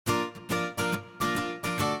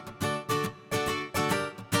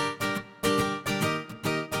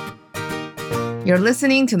You're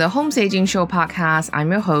listening to the Home Staging Show podcast.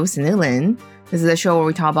 I'm your host, Lynn. This is a show where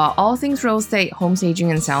we talk about all things real estate, home staging,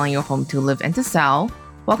 and selling your home to live and to sell.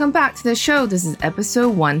 Welcome back to the show. This is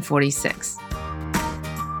episode 146.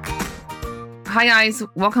 Hi guys,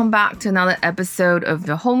 welcome back to another episode of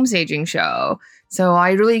the Home Staging Show. So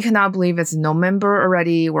I really cannot believe it's November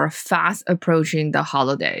already. We're fast approaching the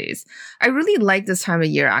holidays. I really like this time of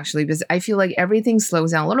year actually because I feel like everything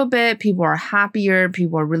slows down a little bit. People are happier.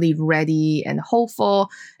 People are really ready and hopeful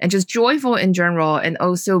and just joyful in general, and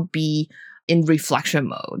also be in reflection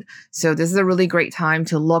mode. So this is a really great time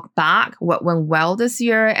to look back what went well this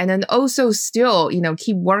year, and then also still,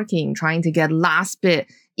 keep working, trying to get last bit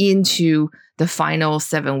into the final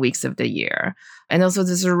 7 weeks of the year. And also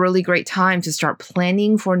this is a really great time to start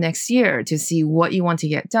planning for next year, to see what you want to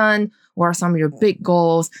get done, what are some of your big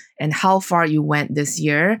goals, and how far you went this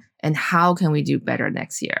year, and how can we do better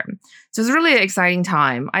next year. So it's really an exciting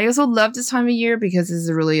time. I also love this time of year because this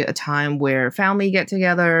is really a time where family get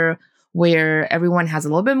together, where everyone has a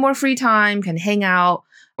little bit more free time, can hang out,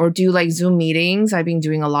 or do like Zoom meetings. I've been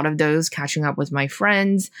doing a lot of those, catching up with my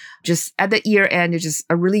friends. Just at the year end, it's just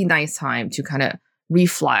a really nice time to kind of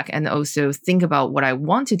reflect and also think about what I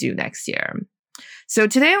want to do next year. So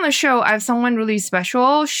today on the show, I have someone really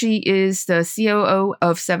special. She is the COO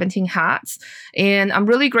of 17 Hats. And I'm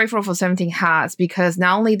really grateful for 17 Hats because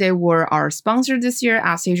not only they were our sponsor this year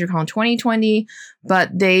at StagerCon 2020,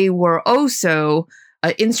 but they were also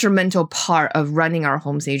an instrumental part of running our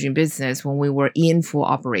home staging business when we were in full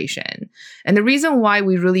operation. And the reason why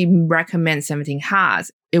we really recommend 17 Hats,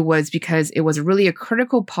 it was because it was really a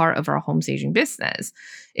critical part of our home staging business.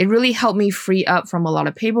 It really helped me free up from a lot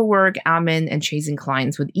of paperwork, admin, and chasing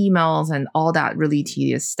clients with emails and all that really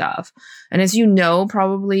tedious stuff. And as you know,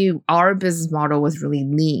 probably our business model was really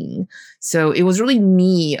lean. So it was really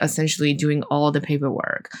me essentially doing all the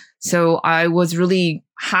paperwork. So I was really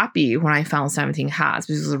happy when I found 17 Hats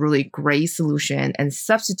because it was a really great solution and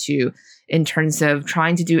substitute in terms of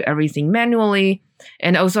trying to do everything manually.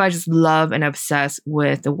 And also I just love and obsess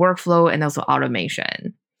with the workflow and also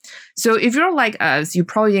automation. So if you're like us, you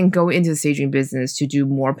probably didn't go into the staging business to do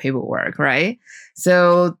more paperwork, right?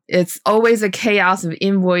 So it's always a chaos of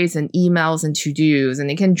invoice and emails and to-dos,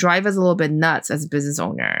 and it can drive us a little bit nuts as a business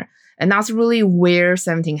owner. And that's really where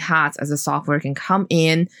 17 Hats as a software can come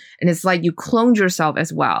in. And it's like you cloned yourself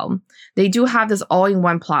as well. They do have this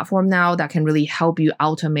all-in-one platform now that can really help you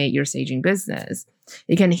automate your staging business.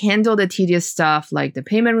 It can handle the tedious stuff like the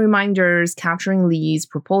payment reminders, capturing leads,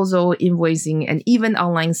 proposal, invoicing, and even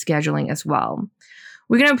online scheduling as well.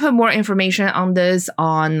 We're going to put more information on this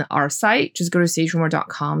on our site. Just go to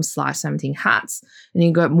stageromore.com/17hats and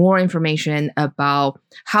you get more information about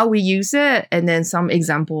how we use it and then some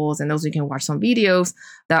examples. And also you can watch some videos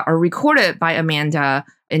that are recorded by Amanda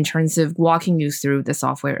in terms of walking you through the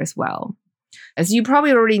software as well. As you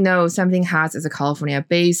probably already know, 17 Hats is a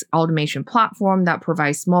California-based automation platform that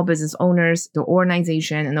provides small business owners the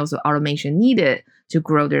organization and also automation needed to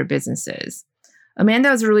grow their businesses.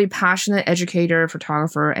 Amanda is a really passionate educator,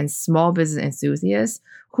 photographer, and small business enthusiast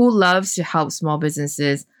who loves to help small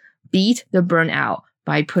businesses beat the burnout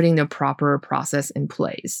by putting the proper process in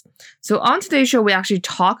place. So on today's show, we actually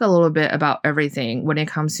talk a little bit about everything when it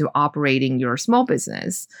comes to operating your small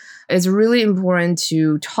business. It's really important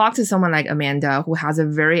to talk to someone like Amanda, who has a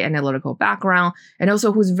very analytical background and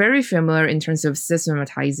also who's very familiar in terms of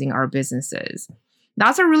systematizing our businesses.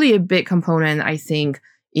 That's a really big component, I think,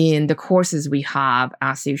 in the courses we have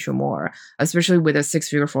at Save More, especially with a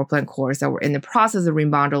 6-figure floor plan course that we're in the process of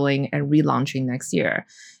remodeling and relaunching next year.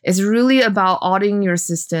 It's really about auditing your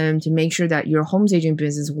system to make sure that your home staging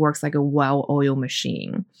business works like a well-oiled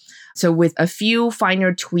machine. So with a few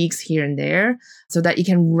finer tweaks here and there so that it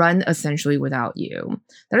can run essentially without you.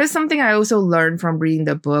 That is something I also learned from reading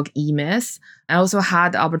the book E-Myth. I also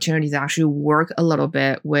had the opportunity to actually work a little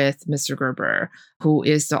bit with Mr. Gerber, who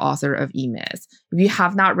is the author of E-Myth. If you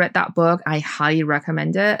have not read that book, I highly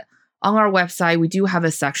recommend it. On our website, we do have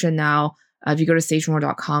a section now. If you go to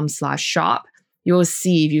stageromore.com/shop, you'll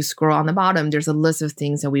see if you scroll on the bottom, there's a list of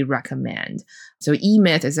things that we recommend. So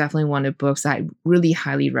E-Myth is definitely one of the books that I really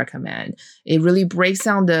highly recommend. It really breaks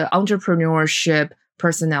down the entrepreneurship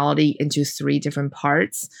personality into 3 different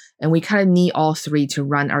parts. And we kind of need all 3 to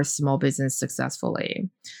run our small business successfully.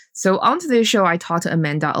 So on today's show, I talked to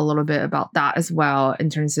Amanda a little bit about that as well in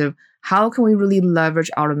terms of how can we really leverage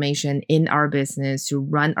automation in our business to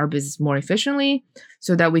run our business more efficiently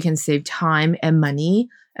so that we can save time and money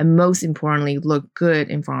and most importantly, look good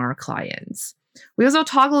in front of our clients. We also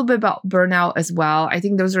talk a little bit about burnout as well. I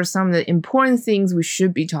think those are some of the important things we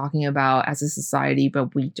should be talking about as a society,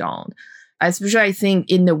 but we don't. Especially, I think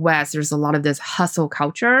in the West, there's a lot of this hustle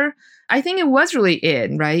culture. I think it was really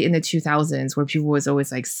in, right, in the 2000s, where people was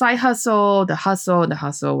always like side hustle, the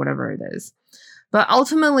hustle, whatever it is. But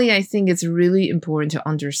ultimately, I think it's really important to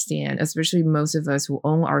understand, especially most of us who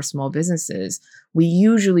own our small businesses, we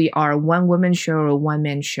usually are a one-woman show or a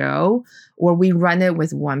one-man show, or we run it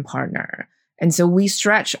with one partner. And so we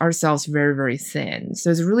stretch ourselves very, very thin.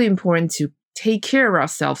 So it's really important to take care of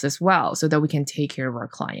ourselves as well so that we can take care of our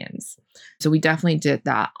clients. So we definitely did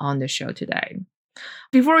that on the show today.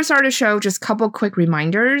 Before we start the show, just a couple quick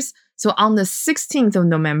reminders. So on the 16th of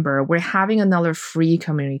November, we're having another free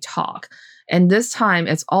community talk. And this time,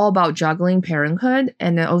 it's all about juggling parenthood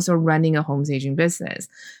and then also running a home staging business.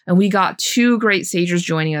 And we got two great stagers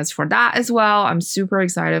joining us for that as well. I'm super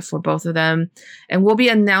excited for both of them. And we'll be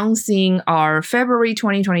announcing our February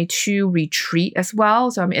 2022 retreat as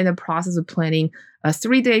well. So I'm in the process of planning a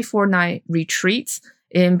 3-day, 4-night retreat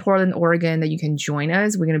in Portland, Oregon that you can join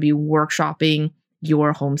us. We're going to be workshopping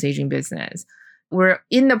your home staging business. We're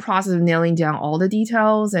in the process of nailing down all the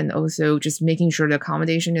details and also just making sure the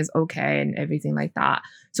accommodation is okay and everything like that.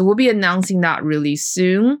 So we'll be announcing that really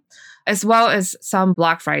soon, as well as some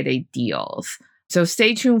Black Friday deals. So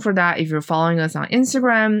stay tuned for that if you're following us on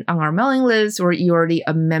Instagram, on our mailing list, or you're already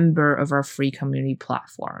a member of our free community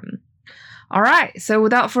platform. All right, so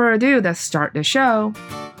without further ado, let's start the show.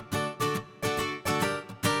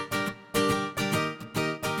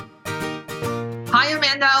 Hi,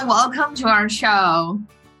 Amanda. Welcome to our show.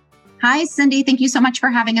 Hi, Cindy. Thank you so much for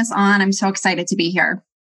having us on. I'm so excited to be here.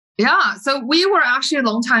 Yeah. So we were actually a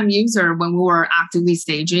long-time user when we were actively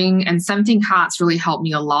staging, and 17 Hats really helped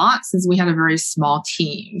me a lot since we had a very small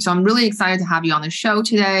team. So I'm really excited to have you on the show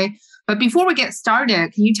today. But before we get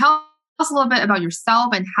started, can you tell us a little bit about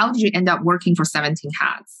yourself and how did you end up working for 17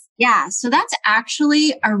 Hats? Yeah, so that's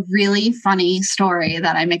actually a really funny story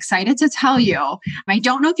that I'm excited to tell you. I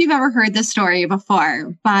don't know if you've ever heard this story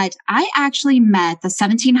before, but I actually met the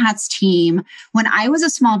 17 Hats team when I was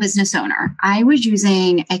a small business owner. I was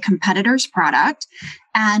using a competitor's product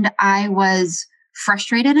and I was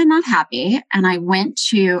frustrated and not happy. And I went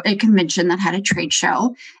to a convention that had a trade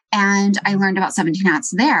show and I learned about 17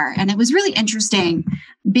 Hats there. And it was really interesting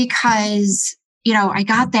because I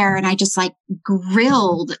got there and I just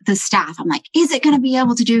grilled the staff. I'm like, is it going to be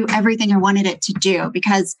able to do everything I wanted it to do?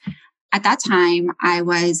 Because at that time I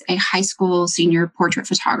was a high school senior portrait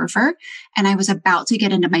photographer and I was about to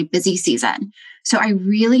get into my busy season. So I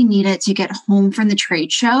really needed to get home from the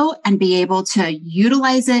trade show and be able to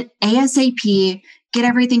utilize it ASAP, get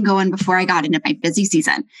everything going before I got into my busy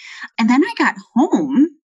season. And then I got home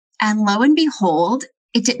and lo and behold,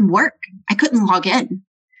 it didn't work. I couldn't log in.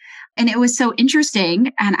 And it was so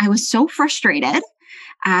interesting. And I was so frustrated.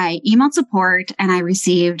 I emailed support and I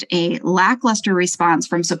received a lackluster response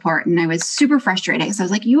from support. And I was super frustrated. So I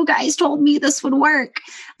was like, you guys told me this would work.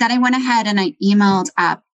 Then I went ahead and I emailed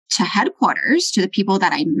up to headquarters, to the people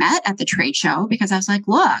that I met at the trade show, because I was like,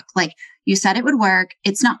 look, you said it would work.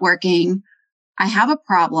 It's not working. I have a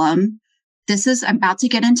problem. I'm about to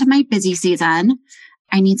get into my busy season.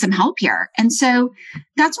 I need some help here. And so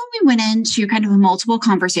that's when we went into kind of multiple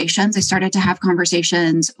conversations. I started to have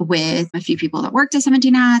conversations with a few people that worked at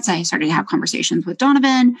 17 Hats. I started to have conversations with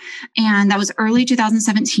Donovan, and that was early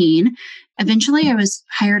 2017. Eventually, I was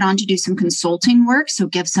hired on to do some consulting work. So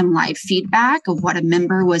give some live feedback of what a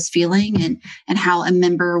member was feeling and how a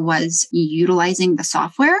member was utilizing the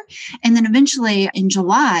software. And then eventually in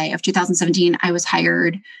July of 2017, I was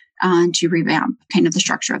hired to revamp kind of the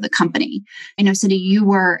structure of the company. I know, Cindy, you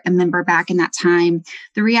were a member back in that time.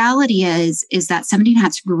 The reality is that 17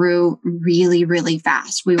 Hats grew really, really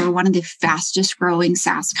fast. We were one of the fastest growing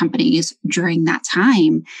SaaS companies during that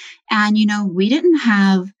time. And, we didn't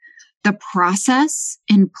have the process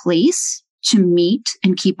in place to meet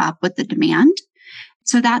and keep up with the demand.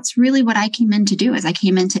 So that's really what I came in to do, is I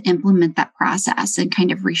came in to implement that process and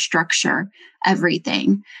kind of restructure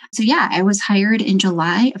everything. So yeah, I was hired in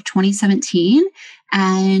July of 2017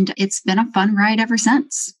 and it's been a fun ride ever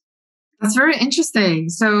since. That's very interesting.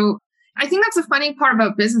 So I think that's the funny part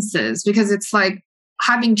about businesses, because it's like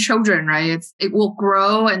having children, right? It will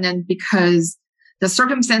grow. And then because the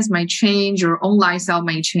circumstance might change, your own lifestyle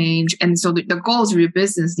might change. And so the goals of your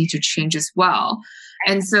business need to change as well.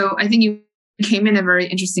 And so I think you came in a very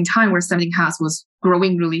interesting time where 17 Hats was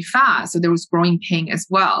growing really fast. So there was growing pain as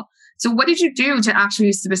well. So what did you do to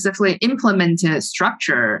actually specifically implement a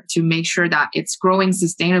structure to make sure that it's growing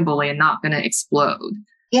sustainably and not going to explode?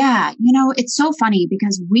 Yeah, it's so funny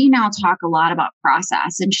because we now talk a lot about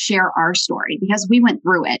process and share our story because we went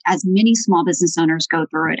through it, as many small business owners go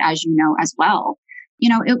through it, as you know, as well.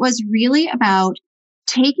 It was really about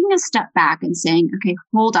taking a step back and saying, okay,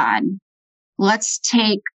 hold on, let's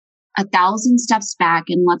take 1,000 steps back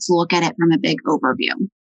and let's look at it from a big overview.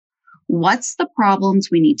 What's the problems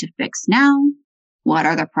we need to fix now? What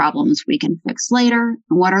are the problems we can fix later?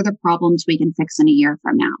 And what are the problems we can fix in a year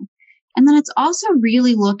from now? And then it's also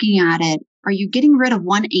really looking at it. Are you getting rid of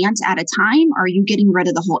one ant at a time? Or are you getting rid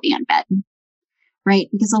of the whole ant bed? Right?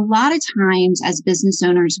 Because a lot of times as business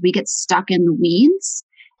owners, we get stuck in the weeds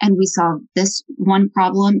and we solve this one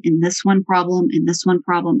problem and this one problem and this one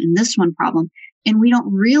problem and this one problem. And we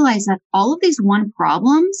don't realize that all of these one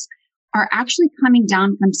problems are actually coming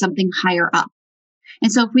down from something higher up.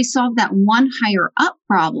 And so if we solve that one higher up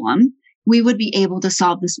problem, we would be able to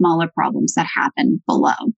solve the smaller problems that happen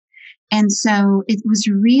below. And so it was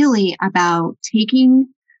really about taking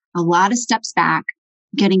a lot of steps back,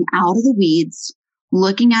 getting out of the weeds,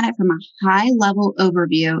 looking at it from a high level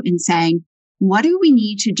overview and saying, what do we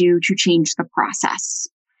need to do to change the process?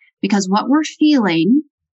 Because what we're feeling,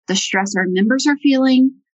 the stress our members are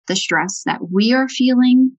feeling, the stress that we are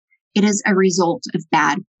feeling, it is a result of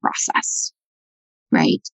bad process,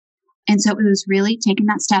 right? And so it was really taking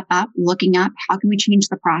that step up, looking up how can we change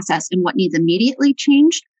the process and what needs immediately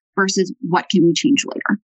changed versus what can we change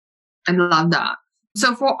later. I love that.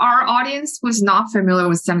 So for our audience who's not familiar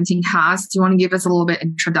with 17 Hats, do you want to give us a little bit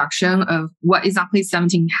introduction of what exactly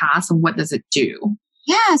 17 Hats and what does it do?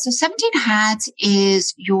 Yeah, so 17 Hats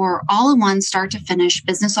is your all-in-one start to finish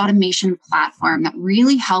business automation platform that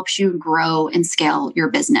really helps you grow and scale your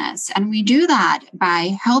business. And we do that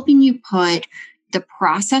by helping you put the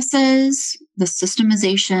processes, the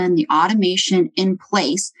systemization, the automation in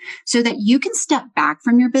place so that you can step back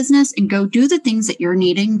from your business and go do the things that you're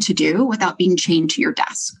needing to do without being chained to your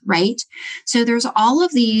desk, right? So there's all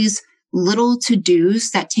of these little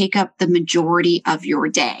to-dos that take up the majority of your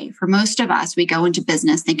day. For most of us, we go into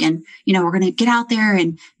business thinking, we're going to get out there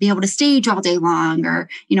and be able to stage all day long or,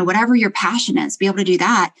 whatever your passion is, be able to do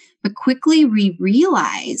that. But quickly we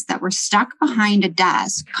realize that we're stuck behind a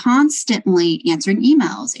desk, constantly answering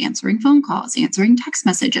emails, answering phone calls, answering text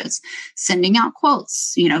messages, sending out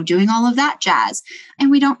quotes, doing all of that jazz.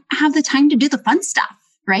 And we don't have the time to do the fun stuff.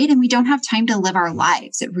 Right. And we don't have time to live our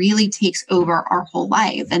lives. It really takes over our whole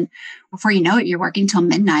life. And before you know it, you're working till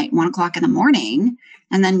midnight, 1 o'clock in the morning,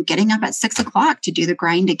 and then getting up at 6 o'clock to do the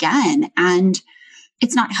grind again. And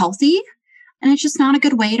it's not healthy. And it's just not a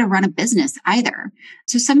good way to run a business either.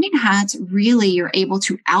 So 17 Hats, really, you're able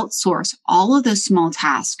to outsource all of those small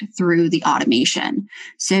tasks through the automation.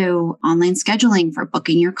 So online scheduling for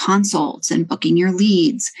booking your consults and booking your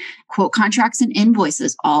leads, quote contracts and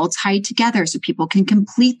invoices all tied together so people can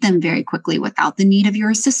complete them very quickly without the need of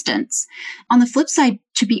your assistance. On the flip side,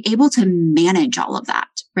 to be able to manage all of that,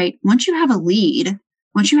 right? Once you have a lead,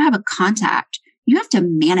 once you have a contact, you have to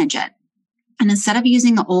manage it. And instead of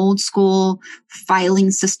using the old school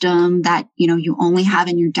filing system that, you only have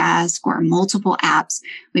in your desk or multiple apps,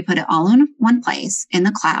 we put it all in one place in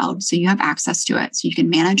the cloud. So you have access to it. So you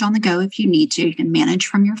can manage on the go if you need to. You can manage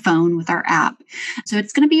from your phone with our app. So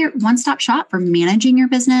it's going to be your one-stop shop for managing your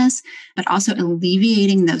business, but also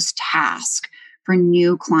alleviating those tasks for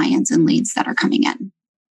new clients and leads that are coming in.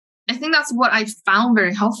 I think that's what I found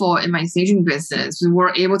very helpful in my staging business. We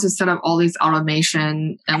were able to set up all these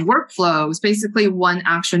automation and workflows. Basically, one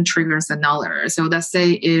action triggers another. So let's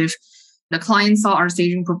say if the client saw our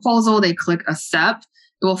staging proposal, they click accept,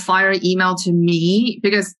 it will fire an email to me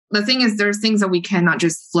because the thing is there's things that we cannot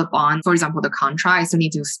just flip on. For example, the contract, I still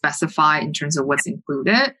need to specify in terms of what's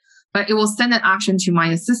included. But it will send an action to my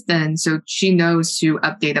assistant so she knows to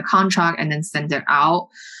update the contract and then send it out.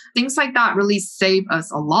 Things like that really save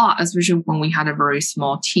us a lot, especially when we had a very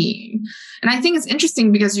small team. And I think it's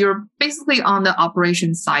interesting because you're basically on the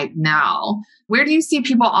operations side now. Where do you see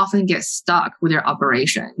people often get stuck with their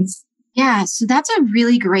operations? Yeah, so that's a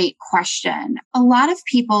really great question. A lot of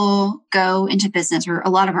people go into business, or a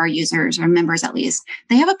lot of our users or members at least,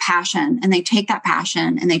 they have a passion and they take that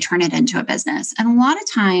passion and they turn it into a business. And a lot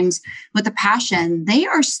of times with the passion, they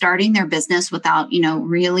are starting their business without,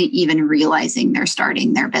 really even realizing they're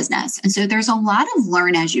starting their business. And so there's a lot of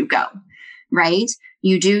learn as you go, right?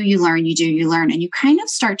 You do, you learn, you do, you learn, and you kind of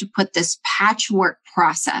start to put this patchwork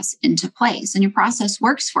process into place and your process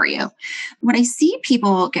works for you. What I see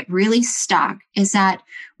people get really stuck is that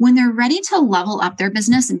when they're ready to level up their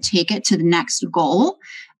business and take it to the next goal,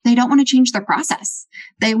 they don't want to change their process.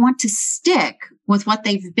 They want to stick with what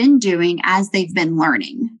they've been doing as they've been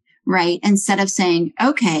learning, right? Instead of saying,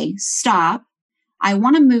 okay, stop. I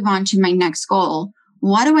want to move on to my next goal.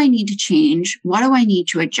 What do I need to change? What do I need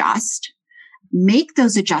to adjust? Make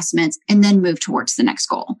those adjustments and then move towards the next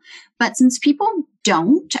goal. But since people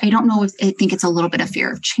don't. I don't know if I think it's a little bit of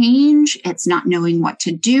fear of change. It's not knowing what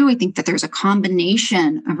to do. I think that there's a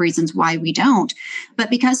combination of reasons why we don't. But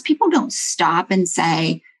because people don't stop and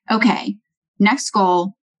say, okay, next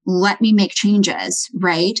goal, let me make changes,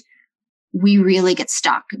 right? We really get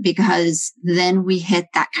stuck because then we hit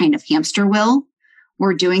that kind of hamster wheel.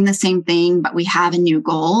 We're doing the same thing, but we have a new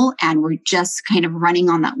goal and we're just kind of running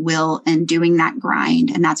on that wheel and doing that grind.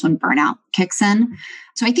 And that's when burnout kicks in.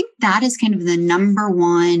 So I think that is kind of the number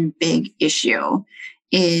one big issue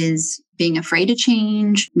is being afraid to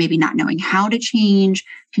change, maybe not knowing how to change,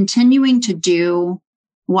 continuing to do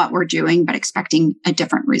what we're doing, but expecting a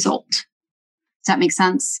different result. Does that make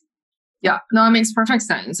sense? Yeah, no, it makes perfect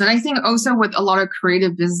sense. And I think also with a lot of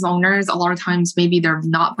creative business owners, a lot of times maybe they're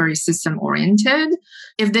not very system oriented.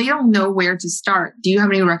 If they don't know where to start, do you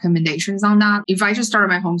have any recommendations on that? If I just started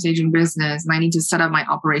my home staging business and I need to set up my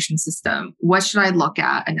operation system, what should I look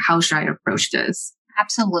at and how should I approach this?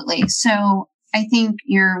 Absolutely. So I think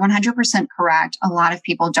you're 100% correct. A lot of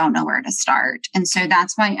people don't know where to start. And so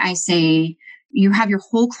that's why I say you have your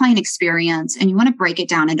whole client experience and you want to break it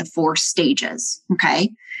down into 4 stages.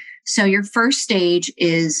 Okay. So your first stage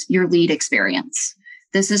is your lead experience.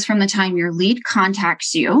 This is from the time your lead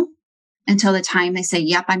contacts you until the time they say,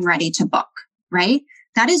 yep, I'm ready to book, right?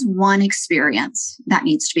 That is one experience that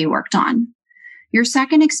needs to be worked on. Your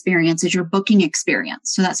second experience is your booking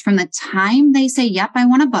experience. So that's from the time they say, yep, I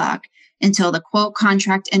want to book until the quote,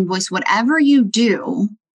 contract, invoice, whatever you do,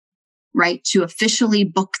 right, to officially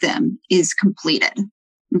book them is completed.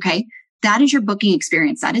 Okay. That is your booking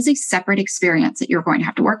experience. That is a separate experience that you're going to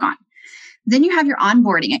have to work on. Then you have your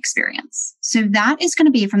onboarding experience. So that is going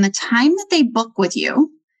to be from the time that they book with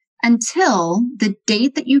you until the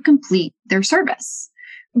date that you complete their service.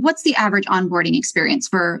 What's the average onboarding experience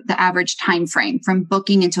for the average time frame from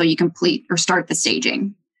booking until you complete or start the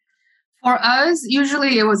staging? For us,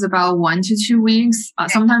 usually it was about 1 to 2 weeks.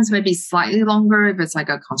 Sometimes maybe slightly longer if it's like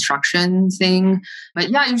a construction thing.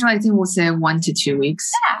 But yeah, usually I think we'll say 1 to 2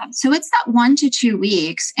 weeks. Yeah. So it's that 1 to 2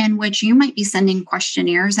 weeks in which you might be sending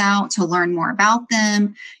questionnaires out to learn more about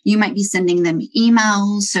them. You might be sending them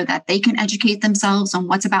emails so that they can educate themselves on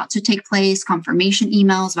what's about to take place, confirmation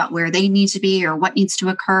emails about where they need to be or what needs to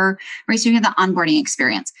occur, right? So you have the onboarding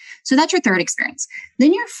experience. So that's your third experience.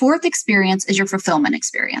 Then your fourth experience is your fulfillment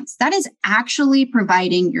experience. That is actually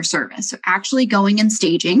providing your service. So actually going and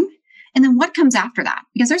staging. And then what comes after that?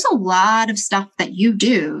 Because there's a lot of stuff that you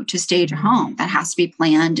do to stage a home that has to be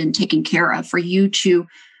planned and taken care of for you to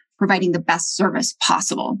providing the best service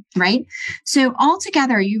possible, right? So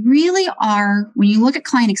altogether, you really are, when you look at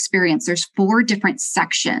client experience, there's 4 different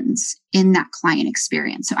sections in that client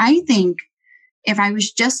experience. So I think if I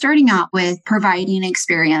was just starting out with providing an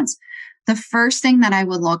experience, the first thing that I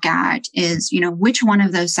would look at is, which one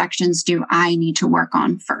of those sections do I need to work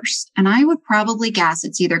on first? And I would probably guess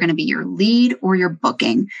it's either going to be your lead or your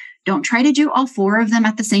booking. Don't try to do all 4 of them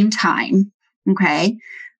at the same time. Okay.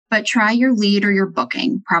 But try your lead or your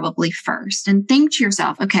booking probably first and think to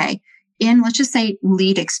yourself, okay, let's just say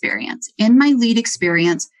lead experience. In my lead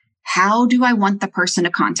experience, how do I want the person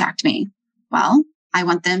to contact me? Well, I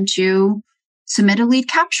want them to submit a lead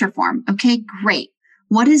capture form. Okay, great.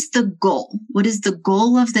 What is the goal? What is the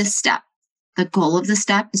goal of this step? The goal of the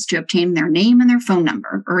step is to obtain their name and their phone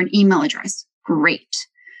number or an email address. Great.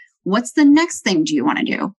 What's the next thing do you want to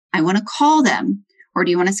do? I want to call them, or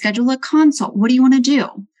do you want to schedule a consult? What do you want to do?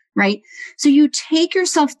 Right? So you take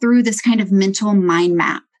yourself through this kind of mental mind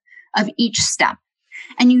map of each step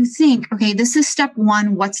and you think, okay, this is step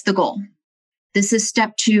 1. What's the goal? This is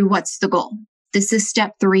step 2. What's the goal? This is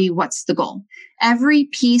step 3. What's the goal? Every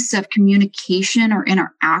piece of communication or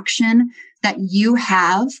interaction that you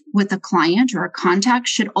have with a client or a contact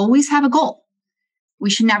should always have a goal. We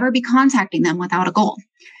should never be contacting them without a goal.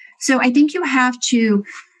 So I think you have to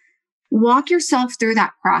walk yourself through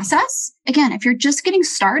that process. Again, if you're just getting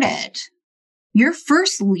started, your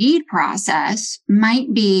first lead process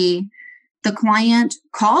might be the client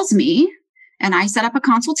calls me and I set up a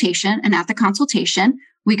consultation. And at the consultation,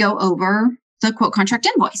 we go over the quote contract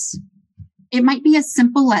invoice. It might be as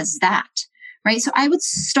simple as that, right? So I would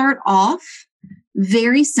start off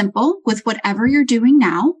very simple with whatever you're doing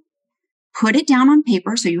now, put it down on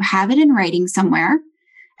paper so you have it in writing somewhere.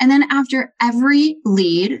 And then after every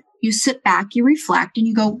lead, you sit back, you reflect, and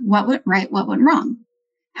you go, what went right? What went wrong?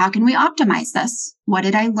 How can we optimize this? What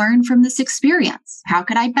did I learn from this experience? How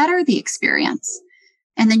could I better the experience?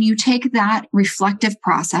 And then you take that reflective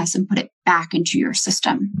process and put it back into your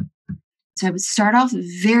system. So I would start off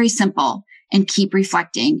very simple and keep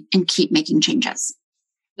reflecting and keep making changes.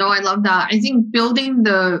 No, I love that. I think building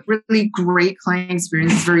the really great client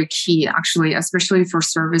experience is very key, actually, especially for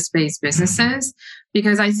service-based businesses.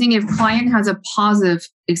 Because I think if client has a positive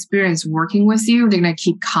experience working with you, they're going to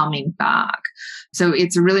keep coming back. So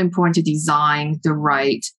it's really important to design the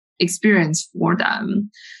right experience for them.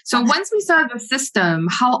 So once we set up the system,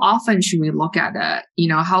 how often should we look at it?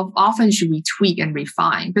 How often should we tweak and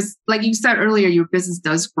refine? Because like you said earlier, your business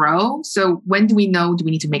does grow. So when do we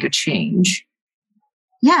need to make a change?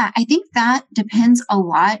 Yeah, I think that depends a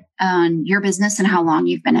lot on your business and how long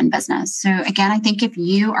you've been in business. So again, I think if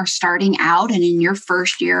you are starting out and in your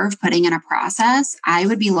first year of putting in a process, I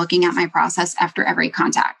would be looking at my process after every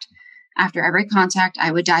contact. After every contact,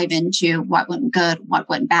 I would dive into what went good, what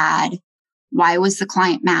went bad. Why was the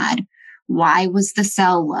client mad? Why was the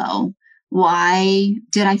sell low? Why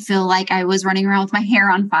did I feel like I was running around with my hair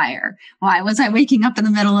on fire? Why was I waking up in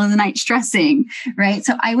the middle of the night stressing? Right.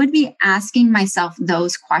 So I would be asking myself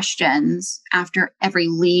those questions after every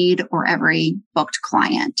lead or every booked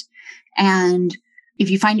client. And if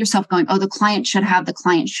you find yourself going, oh, the client should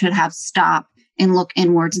have, stop and look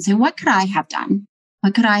inwards and say, what could I have done?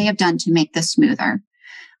 What could I have done to make this smoother?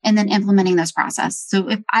 And then implementing those processes. So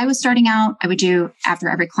if I was starting out, I would do after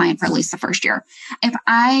every client for at least the first year. If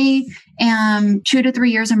I am 2 to 3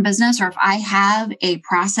 years in business, or if I have a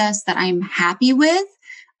process that I'm happy with,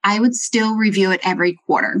 I would still review it every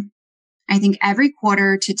quarter. I think every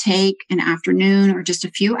quarter to take an afternoon or just a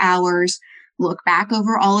few hours, look back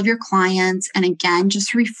over all of your clients, and again,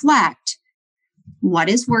 just reflect what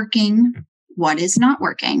is working, what is not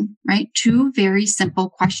working, right? 2 very simple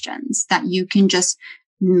questions that you can just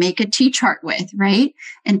make a T-chart with, right?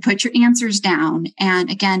 And put your answers down.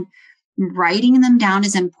 And again, writing them down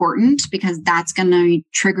is important because that's going to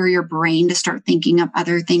trigger your brain to start thinking of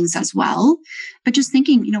other things as well. But just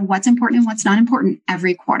thinking, what's important and what's not important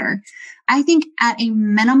every quarter. I think at a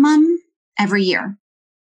minimum, every year.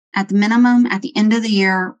 At the minimum, at the end of the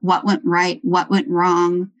year, what went right, what went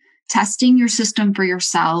wrong, testing your system for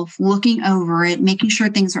yourself, looking over it, making sure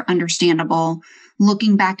things are understandable,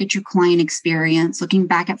 looking back at your client experience, looking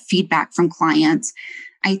back at feedback from clients.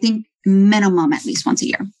 I think minimum at least once a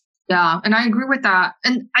year. Yeah, and I agree with that.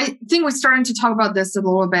 And I think we're starting to talk about this a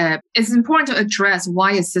little bit. It's important to address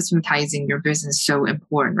why is systematizing your business so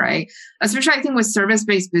important, right? Especially I think with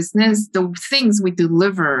service-based business, the things we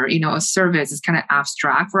deliver, a service is kind of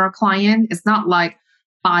abstract for our client. It's not like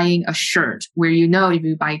buying a shirt where if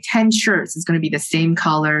you buy 10 shirts, it's going to be the same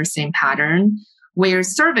color, same pattern, where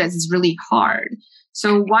service is really hard.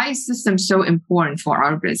 So why is system so important for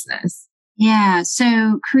our business? Yeah.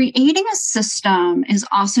 So creating a system is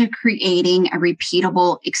also creating a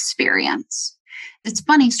repeatable experience. It's a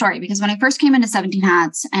funny story because when I first came into 17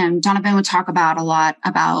 Hats, and Donovan would talk about a lot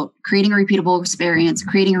about creating a repeatable experience.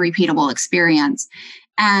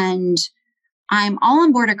 And I'm all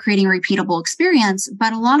on board of creating a repeatable experience,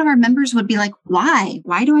 but a lot of our members would be like, why?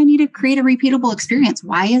 Why do I need to create a repeatable experience?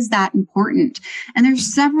 Why is that important? And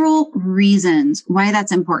there's several reasons why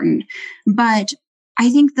that's important. But I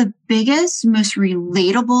think the biggest, most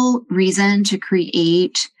relatable reason to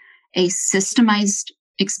create a systemized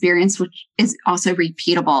experience, which is also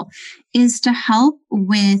repeatable, is to help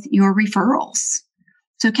with your referrals.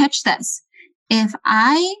 So catch this. If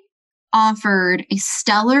I offered a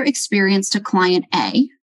stellar experience to client A,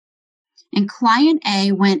 and client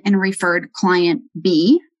A went and referred client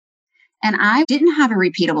B, and I didn't have a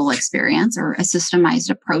repeatable experience or a systemized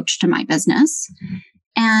approach to my business,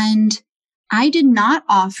 and I did not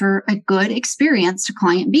offer a good experience to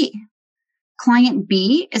client B. Client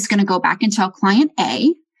B is going to go back and tell client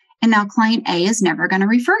A, and now client A is never going to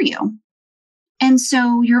refer you. And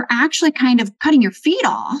so you're actually kind of cutting your feet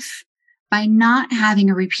off by not having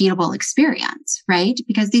a repeatable experience, right?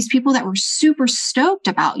 Because these people that were super stoked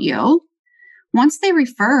about you, once they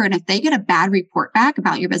refer, and if they get a bad report back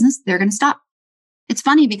about your business, they're going to stop. It's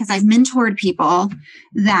funny because I've mentored people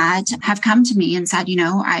that have come to me and said,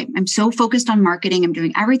 I'm so focused on marketing. I'm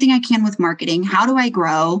doing everything I can with marketing. How do I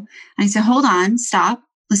grow? And I said, hold on, stop.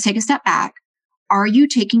 Let's take a step back. Are you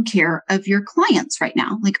taking care of your clients right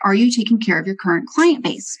now? Like, are you taking care of your current client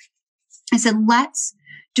base? I said, let's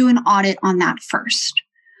do an audit on that first.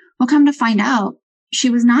 Well, come to find out, she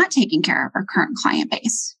was not taking care of her current client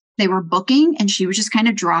base. They were booking and she was just kind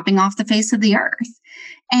of dropping off the face of the earth.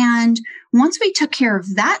 And once we took care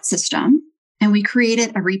of that system and we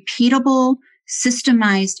created a repeatable,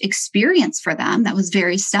 systemized experience for them that was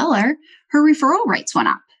very stellar, her referral rates went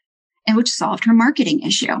up, and which solved her marketing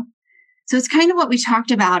issue. So it's kind of what we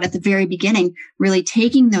talked about at the very beginning, really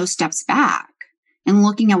taking those steps back and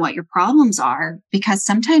looking at what your problems are, because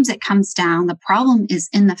sometimes it comes down, the problem is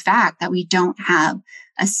in the fact that we don't have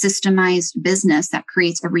a systemized business that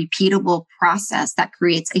creates a repeatable process that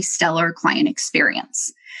creates a stellar client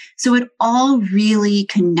experience. So it all really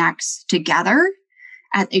connects together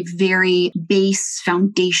at a very base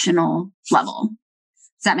foundational level.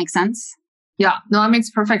 Does that make sense? Yeah, no, that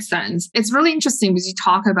makes perfect sense. It's really interesting because you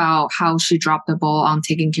talk about how she dropped the ball on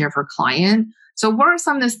taking care of her client. So what are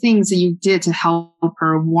some of the things that you did to help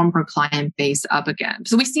her warm her client base up again?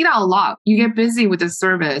 So we see that a lot. You get busy with the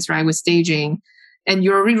service, right? With staging, and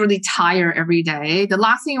you're really, really tired every day. The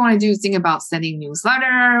last thing you want to do is think about sending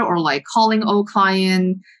newsletter or like calling old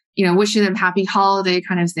client, wishing them happy holiday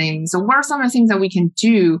kind of thing. So what are some of the things that we can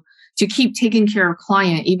do to keep taking care of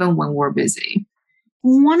client even when we're busy?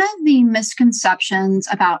 One of the misconceptions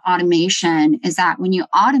about automation is that when you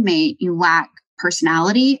automate, you lack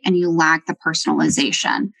personality and you lack the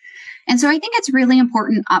personalization. And so I think it's really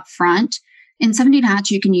important upfront. In 17 Hats,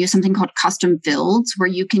 you can use something called custom fields where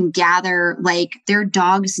you can gather like their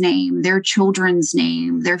dog's name, their children's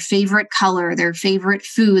name, their favorite color, their favorite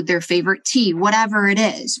food, their favorite tea, whatever it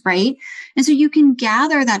is, right? And so you can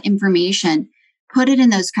gather that information, put it in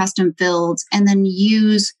those custom fields, and then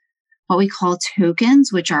use what we call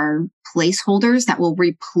tokens, which are placeholders that will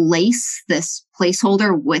replace this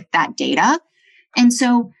placeholder with that data. And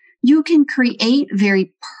so you can create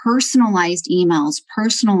very personalized emails,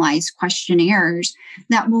 personalized questionnaires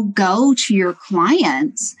that will go to your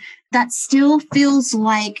clients that still feels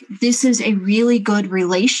like this is a really good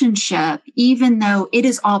relationship, even though it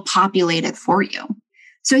is all populated for you.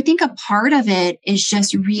 So I think a part of it is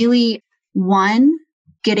just really, one,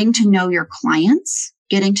 getting to know your clients,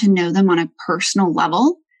 getting to know them on a personal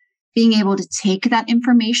level, being able to take that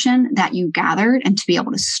information that you gathered and to be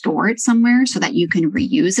able to store it somewhere so that you can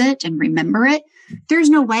reuse it and remember it. There's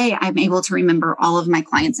no way I'm able to remember all of my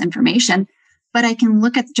clients' information, but I can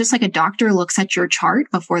look at, just like a doctor looks at your chart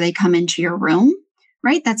before they come into your room,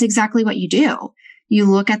 right? That's exactly what you do. You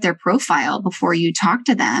look at their profile before you talk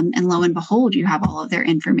to them, and lo and behold, you have all of their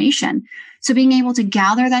information. So being able to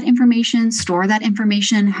gather that information, store that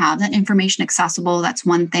information, have that information accessible, that's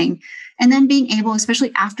one thing. And then being able,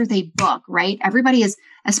 especially after they book, right? Everybody is,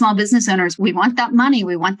 as small business owners, we want that money,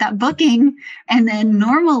 we want that booking. And then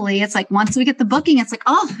normally it's like, once we get the booking, it's like,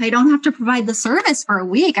 oh, I don't have to provide the service for a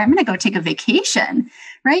week. I'm going to go take a vacation,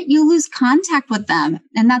 right? You lose contact with them.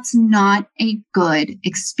 And that's not a good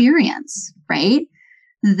experience, right?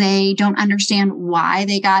 They don't understand why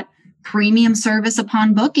they got premium service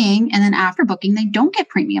upon booking. And then after booking, they don't get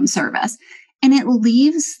premium service. And it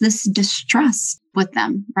leaves this distrust with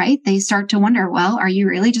them, right? They start to wonder, well, are you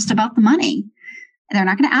really just about the money? They're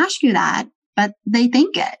not going to ask you that, but they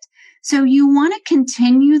think it. So you want to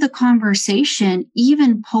continue the conversation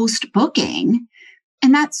even post booking.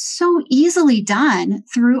 And that's so easily done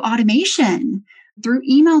through automation, through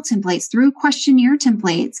email templates, through questionnaire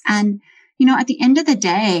templates. And, at the end of the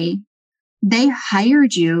day, they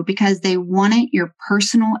hired you because they wanted your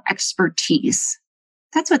personal expertise.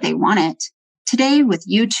 That's what they wanted. Today with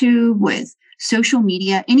YouTube, with social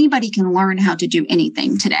media, anybody can learn how to do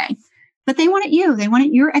anything today. But they wanted you. They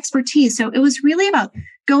wanted your expertise. So it was really about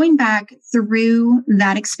going back through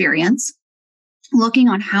that experience, looking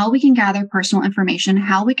on how we can gather personal information,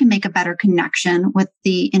 how we can make a better connection with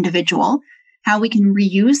the individual, how we can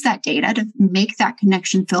reuse that data to make that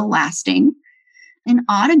connection feel lasting, and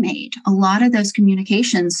automate a lot of those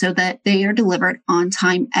communications so that they are delivered on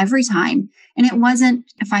time every time. And it wasn't,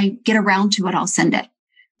 if I get around to it, I'll send it.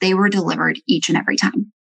 They were delivered each and every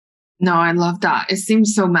time. No, I love that. It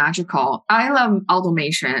seems so magical. I love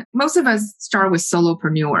automation. Most of us start with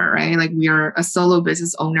solopreneur, right? Like we are a solo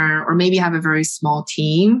business owner or maybe have a very small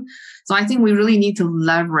team. So I think we really need to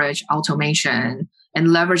leverage automation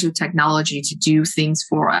and leverage the technology to do things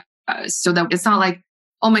for us so that it's not like,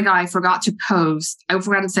 oh my God, I forgot to post. I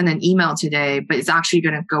forgot to send an email today, but it's actually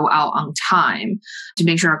going to go out on time to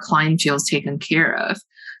make sure our client feels taken care of.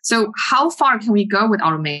 So how far can we go with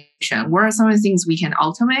automation? What are some of the things we can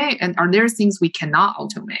automate? And are there things we cannot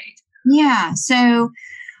automate? Yeah. So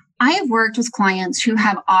I have worked with clients who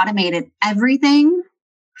have automated everything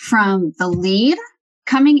from the lead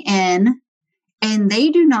coming in, and they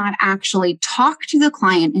do not actually talk to the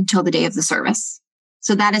client until the day of the service.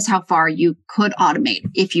 So that is how far you could automate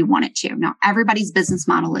if you wanted to. Now, everybody's business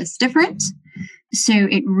model is different. So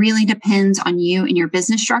it really depends on you and your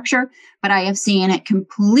business structure, but I have seen it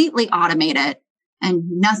completely automated and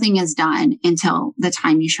nothing is done until the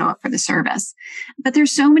time you show up for the service. But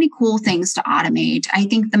there's so many cool things to automate. I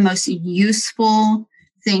think the most useful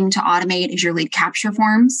thing to automate is your lead capture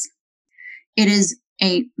forms. It is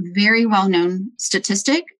a very well-known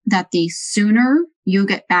statistic that the sooner you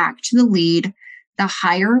get back to the lead, the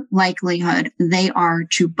higher likelihood they are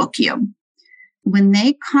to book you. When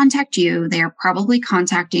they contact you, they are probably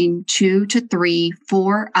contacting 2 to 3,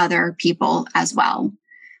 4 other people as well.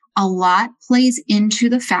 A lot plays into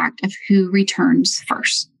the fact of who returns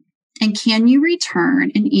first. And can you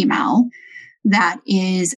return an email that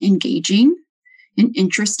is engaging and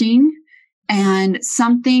interesting and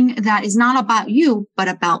something that is not about you, but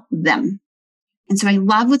about them? And so I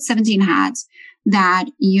love with 17 Hats that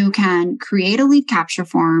you can create a lead capture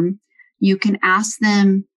form. You can ask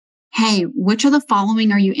them, hey, which of the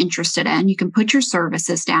following are you interested in? You can put your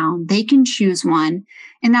services down. They can choose one,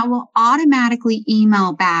 and that will automatically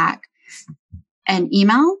email back an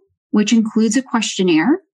email, which includes a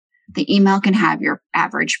questionnaire. The email can have your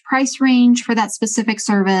average price range for that specific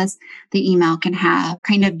service. The email can have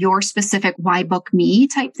kind of your specific why book me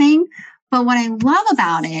type thing. But what I love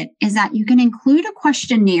about it is that you can include a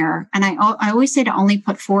questionnaire. And I always say to only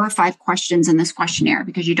put 4 or 5 questions in this questionnaire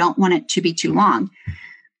because you don't want it to be too long.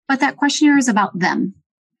 But that questionnaire is about them,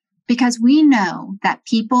 because we know that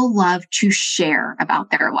people love to share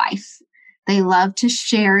about their life. They love to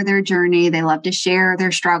share their journey. They love to share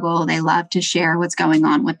their struggle. They love to share what's going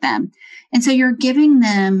on with them. And so you're giving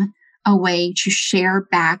them a way to share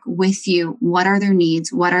back with you. What are their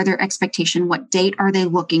needs? What are their expectations? What date are they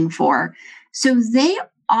looking for? So they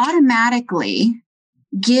automatically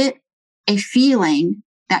get a feeling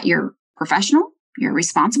that you're professional, you're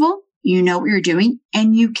responsible, you know what you're doing,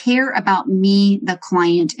 and you care about me, the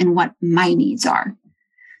client, and what my needs are.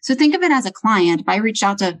 So think of it as a client. If I reached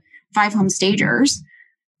out to 5 home stagers,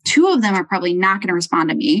 2 of them are probably not going to respond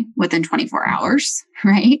to me within 24 hours,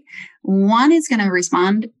 right? One is going to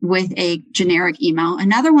respond with a generic email.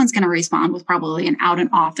 Another one's going to respond with probably an out in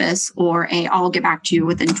office or I'll get back to you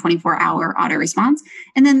within 24-hour auto response.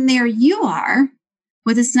 And then there you are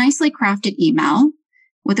with this nicely crafted email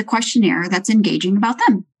with a questionnaire that's engaging about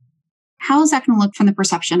them. How is that going to look from the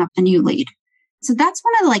perception of a new lead? So that's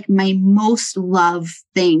one of like my most loved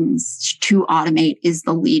things to automate is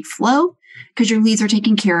the lead flow, because your leads are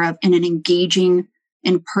taken care of in an engaging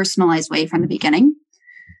and personalized way from the beginning.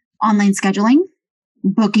 Online scheduling,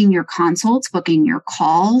 booking your consults, booking your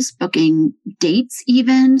calls, booking dates,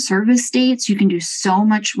 even service dates. You can do so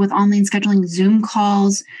much with online scheduling, Zoom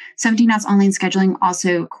calls. 17 Hats online scheduling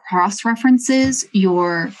also cross-references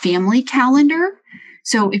your family calendar.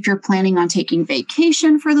 So if you're planning on taking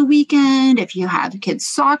vacation for the weekend, if you have kids'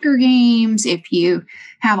 soccer games, if you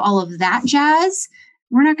have all of that jazz,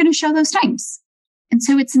 we're not going to show those times. And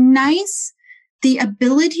so it's nice, the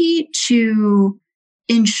ability to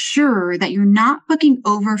ensure that you're not booking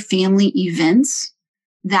over family events.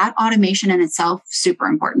 That automation in itself, super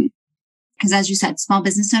important. Because as you said, small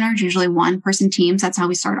business owners, usually 1-person teams. That's how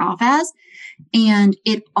we start off as. And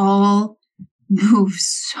it all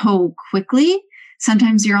moves so quickly.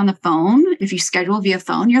 Sometimes you're on the phone. If you schedule via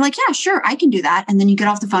phone, you're like, yeah, sure, I can do that. And then you get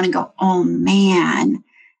off the phone and go, oh man,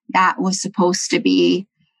 that was supposed to be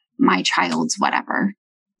my child's whatever.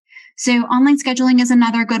 So online scheduling is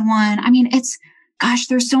another good one. I mean,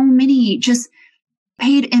 there's so many just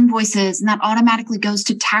paid invoices, and that automatically goes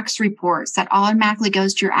to tax reports. That automatically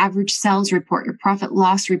goes to your average sales report, your profit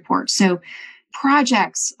loss report. So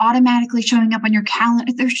projects automatically showing up on your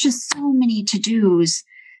calendar. There's just so many to-dos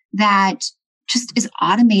that just is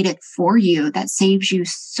automated for you that saves you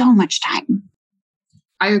so much time.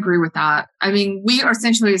 I agree with that. I mean, we are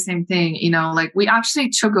essentially the same thing, like we actually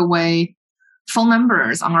took away phone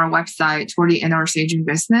numbers on our website toward the end of our staging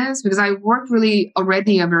business because I work really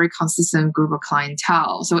already a very consistent group of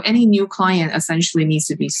clientele. So any new client essentially needs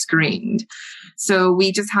to be screened. So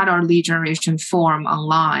we just had our lead generation form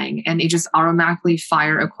online and it just automatically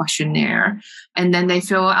fire a questionnaire and then they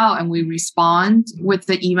fill it out and we respond with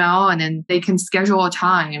the email and then they can schedule a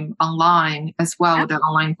time online as well with the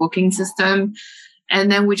online booking system. And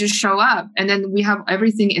then we just show up and then we have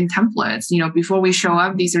everything in templates. Before we show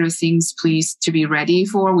up, these are the things please to be ready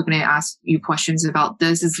for. We're going to ask you questions about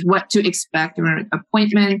this. Is what to expect during an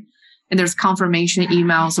appointment. And there's confirmation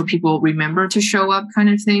email so people remember to show up kind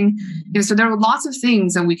of thing. So there are lots of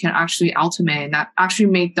things that we can actually automate that actually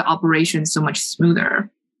make the operation so much smoother.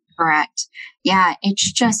 Correct. Yeah. It's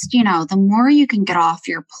just, the more you can get off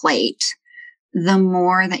your plate, the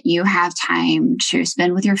more that you have time to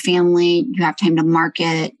spend with your family, you have time to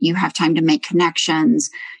market, you have time to make connections,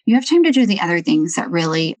 you have time to do the other things that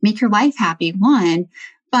really make your life happy, one,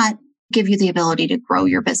 but give you the ability to grow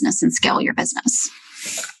your business and scale your business.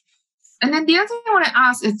 And then the other thing I want to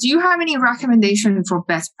ask is, do you have any recommendation for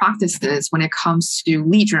best practices when it comes to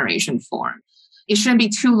lead generation form? It shouldn't be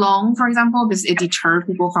too long, for example, because it deters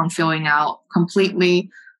people from filling out completely.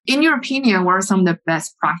 in your opinion, what are some of the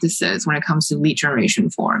best practices when it comes to lead generation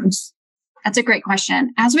forms? That's a great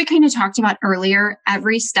question. As we kind of talked about earlier,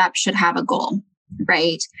 every step should have a goal,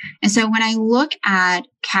 right? And so when I look at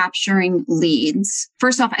capturing leads,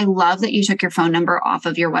 first off, I love that you took your phone number off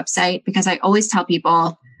of your website, because I always tell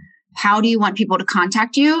people, how do you want people to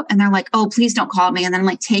contact you? And they're like, oh, please don't call me. And then I'm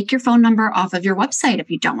like, take your phone number off of your website if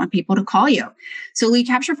you don't want people to call you. So lead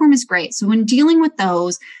capture form is great. So when dealing with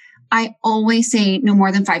those, I always say no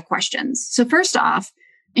more than 5 questions. So first off,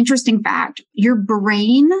 interesting fact, your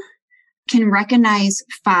brain can recognize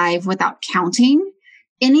 5 without counting.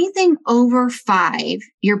 Anything over 5,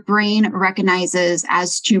 your brain recognizes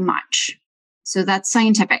as too much. So that's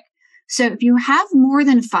scientific. So if you have more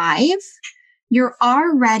than 5, you're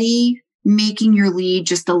already making your lead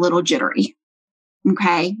just a little jittery.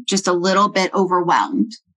 Okay. Just a little bit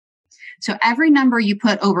overwhelmed. So every number you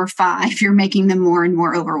put over 5, you're making them more and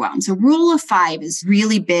more overwhelmed. So rule of 5 is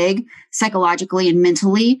really big psychologically and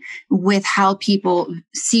mentally with how people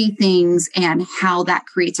see things and how that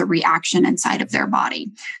creates a reaction inside of their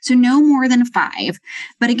body. So no more than 5.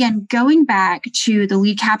 But again, going back to the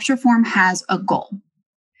lead capture form has a goal.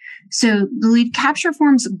 So the lead capture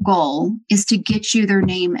form's goal is to get you their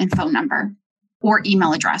name and phone number or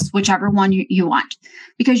email address, whichever one you want,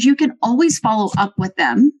 because you can always follow up with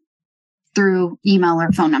them through email or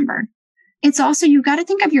phone number. It's also, you got to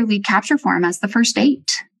think of your lead capture form as the first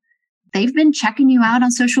date. They've been checking you out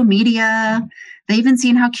on social media. They've been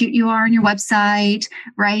seeing how cute you are on your website,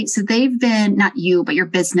 right? So they've been, not you, but your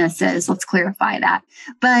businesses. Let's clarify that.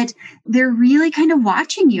 But they're really kind of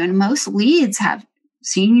watching you. And most leads have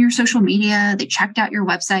seen your social media. They checked out your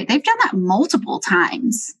website. They've done that multiple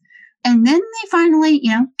times. And then they finally,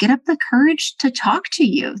 get up the courage to talk to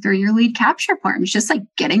you through your lead capture form. It's just like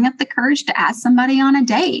getting up the courage to ask somebody on a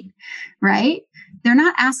date, right? They're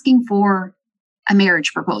not asking for a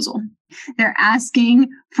marriage proposal. They're asking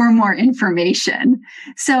for more information.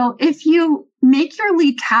 So if you make your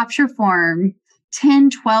lead capture form 10,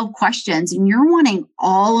 12 questions and you're wanting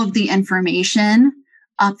all of the information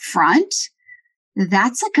up front,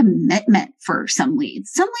 that's a commitment for some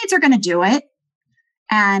leads. Some leads are going to do it.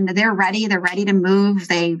 And they're ready to move.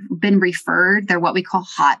 They've been referred. They're what we call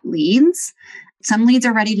hot leads. Some leads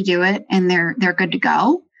are ready to do it and they're good to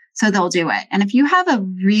go. So they'll do it. And if you have a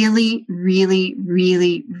really, really,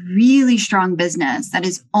 really, really strong business that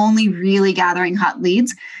is only really gathering hot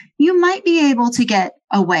leads, you might be able to get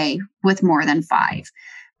away with more than 5.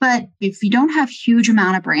 But if you don't have huge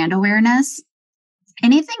amount of brand awareness,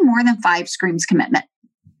 anything more than 5 screams commitment.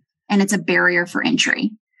 And it's a barrier for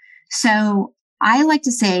entry. So I like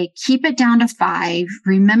to say, keep it down to 5.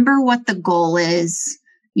 Remember what the goal is.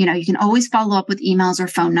 You can always follow up with emails or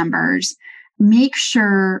phone numbers. Make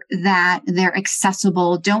sure that they're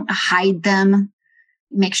accessible. Don't hide them.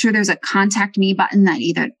 Make sure there's a contact me button that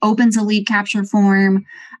either opens a lead capture form.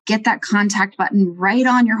 Get that contact button right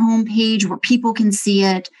on your homepage where people can see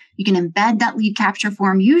it. You can embed that lead capture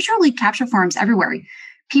form. Use your lead capture forms everywhere.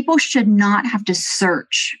 People should not have to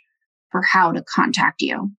search for how to contact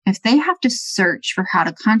you. If they have to search for how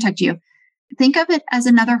to contact you, think of it as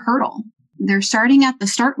another hurdle. They're starting at the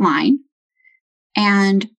start line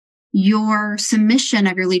and your submission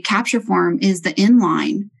of your lead capture form is the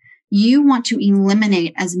inline. You want to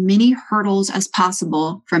eliminate as many hurdles as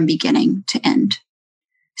possible from beginning to end.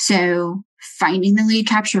 So finding the lead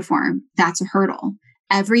capture form, that's a hurdle.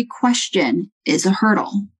 Every question is a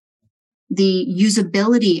hurdle. The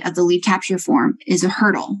usability of the lead capture form is a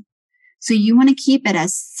hurdle. So you want to keep it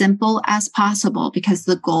as simple as possible because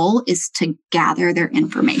the goal is to gather their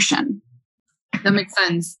information. That makes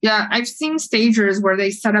sense. Yeah, I've seen stagers where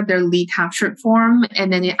they set up their lead capture form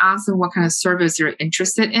and then they ask them what kind of service you're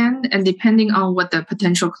interested in. And depending on what the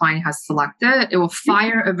potential client has selected, it will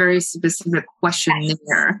fire a very specific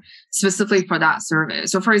questionnaire specifically for that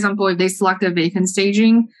service. So for example, if they selected vacant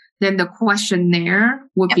staging, then the questionnaire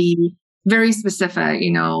would be very specific,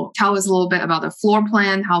 tell us a little bit about the floor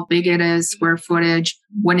plan, how big it is, square footage,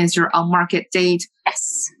 when is your on-market date?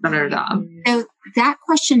 Yes. So that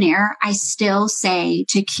questionnaire, I still say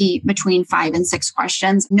to keep between 5 and 6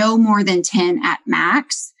 questions, no more than 10 at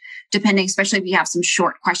max, depending, especially if you have some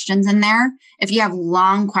short questions in there. If you have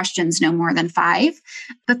long questions, no more than 5.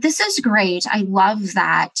 But this is great. I love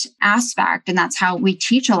that aspect. And that's how we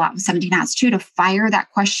teach a lot with 17 Hats too, to fire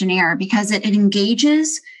that questionnaire because it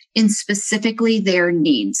engages in specifically their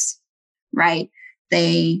needs, right?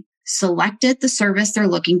 They selected the service they're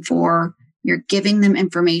looking for. You're giving them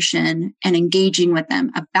information and engaging with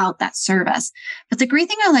them about that service. But the great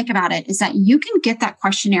thing I like about it is that you can get that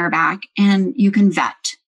questionnaire back and you can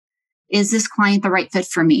vet. Is this client the right fit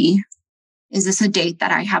for me? Is this a date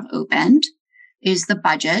that I have opened? Is the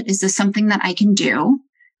budget? Is this something that I can do?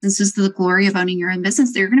 This is the glory of owning your own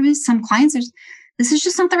business. There are going to be some clients, this is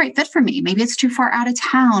just not the right fit for me. Maybe it's too far out of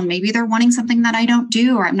town. Maybe they're wanting something that I don't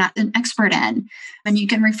do or I'm not an expert in, and you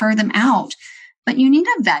can refer them out. But you need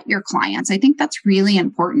to vet your clients. I think that's really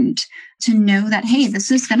important to know that, hey, this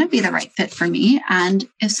is going to be the right fit for me. And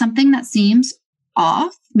if something that seems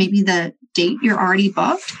off, maybe the date you're already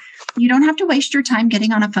booked, you don't have to waste your time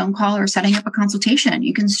getting on a phone call or setting up a consultation.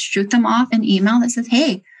 You can shoot them off an email that says,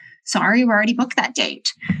 hey, sorry, we already booked that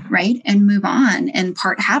date, right? And move on and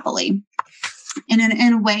part happily. And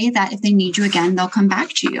in a way that if they need you again, they'll come back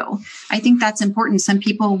to you. I think that's important. Some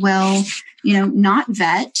people will, not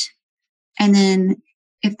vet. And then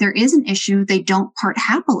if there is an issue, they don't part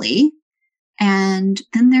happily. And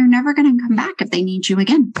then they're never going to come back if they need you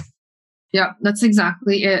again. Yeah, that's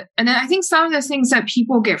exactly it. And then I think some of the things that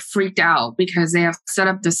people get freaked out because they have set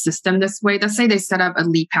up the system this way. Let's say they set up a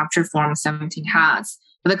lead capture form, 17 hats,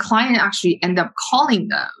 but the client actually end up calling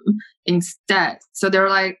them instead. So they're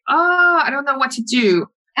like, oh, I don't know what to do.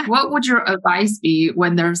 What would your advice be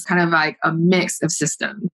when there's kind of like a mix of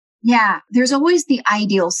systems? Yeah, there's always the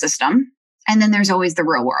ideal system. And then there's always the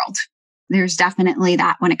real world. There's definitely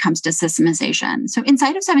that when it comes to systemization. So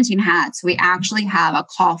inside of 17 hats, we actually have a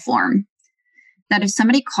call form that if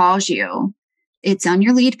somebody calls you, it's on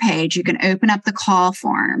your lead page. You can open up the call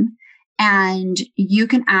form and you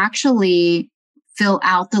can actually fill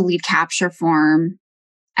out the lead capture form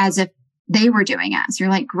as if they were doing it. So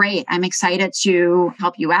you're like, great, I'm excited to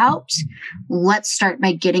help you out. Let's start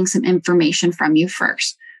by getting some information from you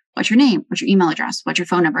first. What's your name? What's your email address? What's your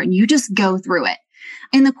phone number? And you just go through it.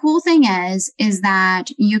 And the cool thing is that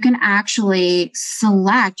you can actually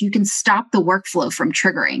you can stop the workflow from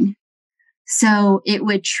triggering. So it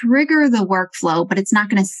would trigger the workflow, but it's not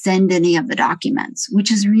going to send any of the documents,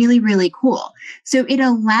 which is really, really cool. So it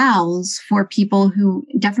allows for people who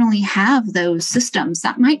definitely have those systems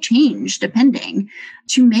that might change depending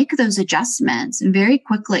to make those adjustments very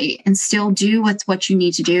quickly and still do what you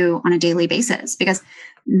need to do on a daily basis. Because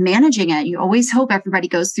managing it, you always hope everybody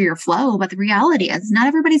goes through your flow, but the reality is not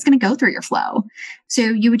everybody's going to go through your flow. So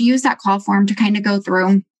you would use that call form to kind of go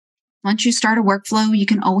through. Once you start a workflow, you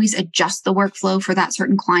can always adjust the workflow for that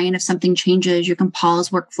certain client. If something changes, you can pause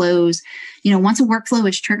workflows. Once a workflow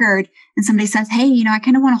is triggered and somebody says, hey, I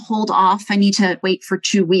kind of want to hold off. I need to wait for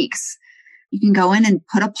 2 weeks. You can go in and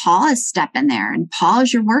put a pause step in there and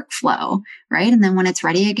pause your workflow, right? And then when it's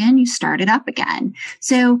ready again, you start it up again.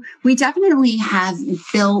 So we definitely have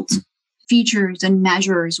built features and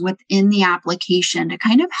measures within the application to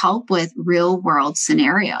kind of help with real world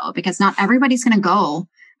scenario, because not everybody's going to go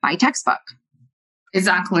by textbook.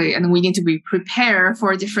 Exactly. And we need to be prepared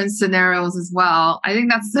for different scenarios as well. I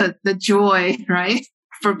think that's the joy, right?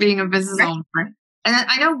 For being a business owner. And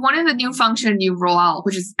I know one of the new functions you roll out,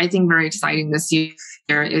 which is, I think, very exciting this year,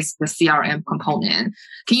 is the CRM component.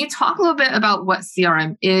 Can you talk a little bit about what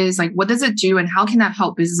CRM is? Like, what does it do and how can that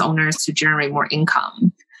help business owners to generate more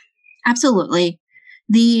income? Absolutely.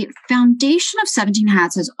 The foundation of 17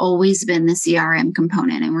 Hats has always been the CRM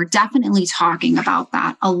component. And we're definitely talking about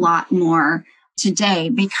that a lot more today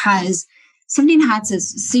because 17 Hats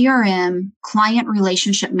is CRM, client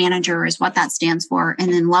relationship manager is what that stands for,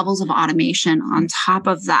 and then levels of automation on top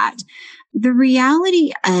of that. The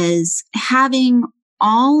reality is having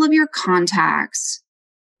all of your contacts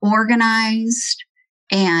organized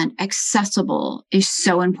and accessible is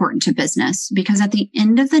so important to business because at the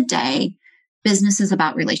end of the day, business is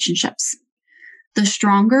about relationships. The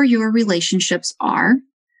stronger your relationships are,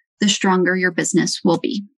 the stronger your business will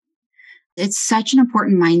be. It's such an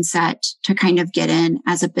important mindset to kind of get in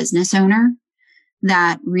as a business owner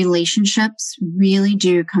that relationships really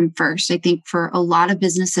do come first. I think for a lot of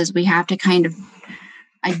businesses, we have to kind of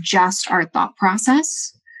adjust our thought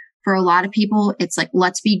process. For a lot of people, it's like,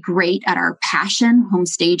 let's be great at our passion, home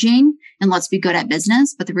staging, and let's be good at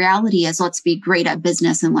business. But the reality is, let's be great at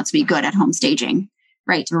business and let's be good at home staging,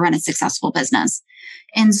 right? To run a successful business.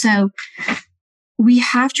 And so we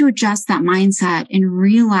have to adjust that mindset and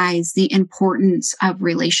realize the importance of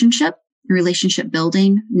relationship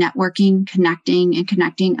building, networking,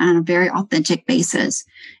 connecting on a very authentic basis.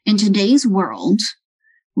 In today's world,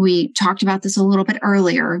 we talked about this a little bit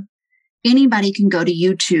earlier. Anybody can go to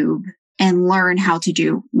YouTube and learn how to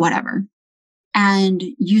do whatever. And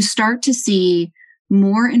you start to see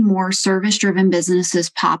more and more service-driven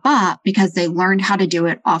businesses pop up because they learned how to do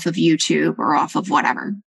it off of YouTube or off of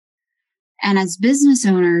whatever. And as business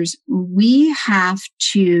owners, we have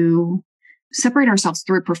to separate ourselves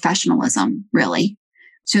through professionalism, really.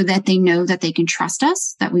 so that they know that they can trust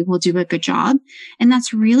us, that we will do a good job. And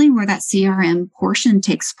that's really where that CRM portion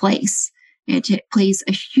takes place. It plays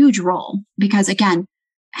a huge role because, again,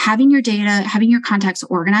 having your data, having your contacts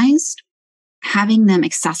organized, having them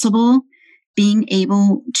accessible, being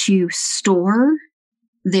able to store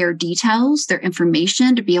their details, their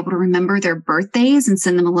information, to be able to remember their birthdays and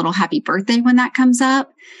send them a little happy birthday when that comes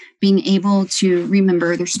up, being able to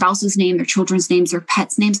remember their spouse's name, their children's names, their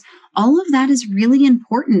pets' names. All of that is really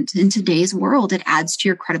important in today's world. It adds to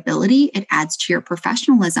your credibility. It adds to your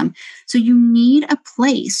professionalism. So you need a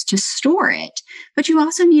place to store it, but you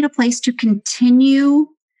also need a place to continue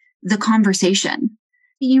the conversation.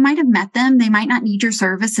 You might have met them. They might not need your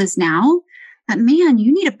services now, but man,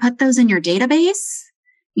 you need to put those in your database.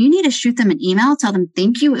 You need to shoot them an email, tell them,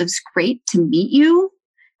 thank you. It was great to meet you.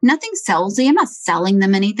 Nothing salesy. I'm not selling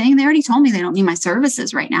them anything. They already told me they don't need my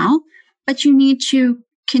services right now, but you need to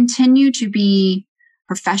continue to be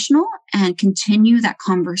professional and continue that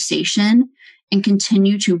conversation and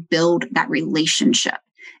continue to build that relationship.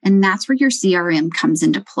 And that's where your CRM comes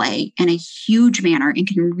into play in a huge manner and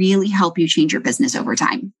can really help you change your business over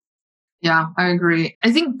time. Yeah, I agree.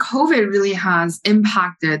 I think COVID really has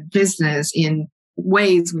impacted business in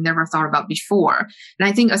ways we never thought about before. And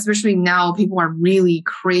I think especially now, people are really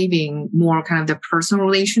craving more kind of the personal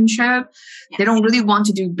relationship. Yes. They don't really want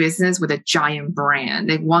to do business with a giant brand.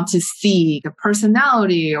 They want to see the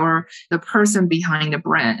personality or the person behind the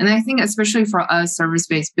brand. And I think especially for us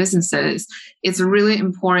service-based businesses, it's really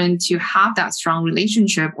important to have that strong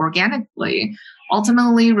relationship organically.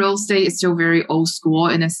 Ultimately, real estate is still very old school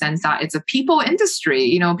in the sense that it's a people industry.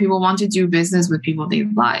 You know, people want to do business with people they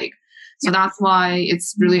like. So that's why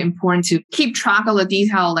it's really important to keep track of the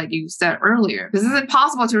detail, like you said earlier, because it's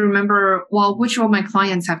impossible to remember, well, which of my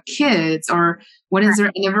clients have kids or when is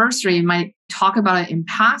their anniversary? You might talk about it in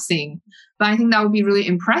passing. But I think that would be really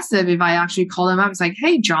impressive if I actually call them up. It's like,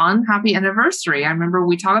 hey, John, happy anniversary. I remember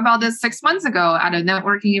we talked about this 6 months ago at a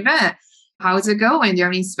networking event. How is it going? Do you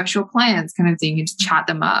have any special plans? Kind of thing. You just chat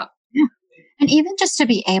them up. And even just to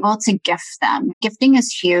be able to gift them. Gifting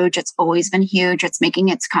is huge. It's always been huge. It's making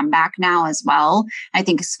its comeback now as well. I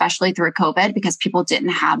think especially through COVID, because people didn't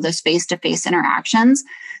have those face-to-face interactions,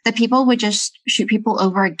 that people would just shoot people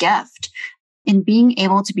over a gift. And being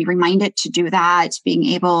able to be reminded to do that, being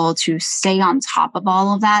able to stay on top of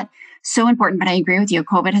all of that, so important. But I agree with you.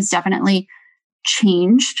 COVID has definitely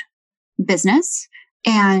changed business,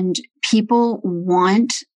 and people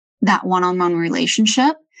want that one-on-one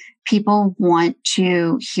relationship. People want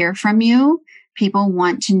to hear from you. People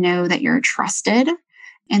want to know that you're trusted.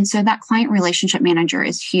 And so that client relationship manager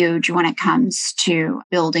is huge when it comes to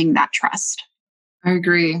building that trust. I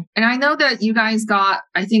agree. And I know that you guys got,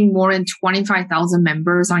 I think, more than 25,000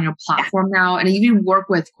 members on your platform now, and you work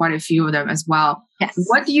with quite a few of them as well. Yes.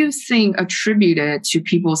 What do you think attributed to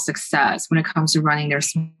people's success when it comes to running their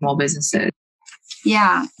small businesses?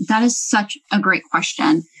 Yeah, that is such a great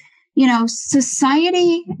question. You know,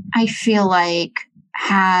 society, I feel like,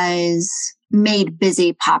 has made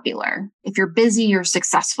busy popular. If you're busy, you're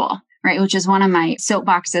successful, right? Which is one of my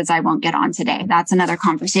soapboxes I won't get on today. That's another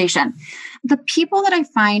conversation. The people that I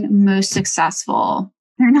find most successful,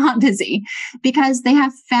 they're not busy because they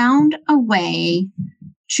have found a way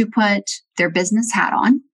to put their business hat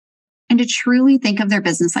on and to truly think of their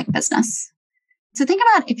business like business. So think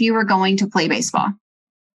about if you were going to play baseball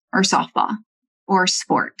or softball or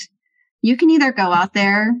sport. You can either go out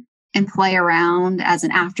there and play around as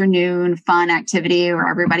an afternoon fun activity where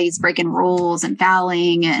everybody's breaking rules and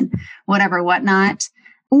fouling and whatnot,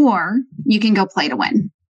 or you can go play to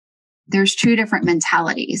win. There's two different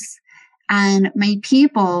mentalities. And my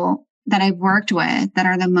people that I've worked with that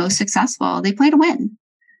are the most successful, they play to win.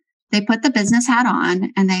 They put the business hat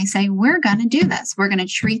on and they say, we're going to do this. We're going to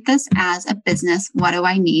treat this as a business. What do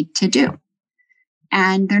I need to do?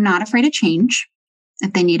 And they're not afraid of change.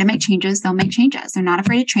 If they need to make changes, they'll make changes. They're not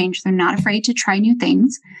afraid of change. They're not afraid to try new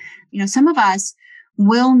things. You know, some of us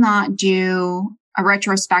will not do a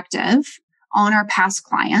retrospective on our past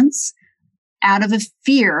clients out of a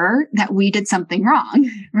fear that we did something wrong,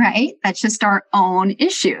 right? That's just our own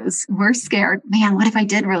issues. We're scared. Man, what if I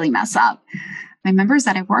did really mess up? My members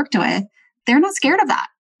that I've worked with, they're not scared of that.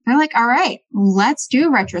 They're like, all right, let's do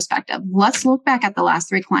a retrospective. Let's look back at the last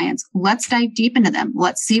 3 clients. Let's dive deep into them.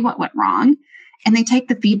 Let's see what went wrong. And they take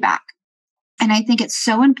the feedback. And I think it's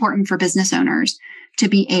so important for business owners to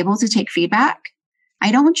be able to take feedback.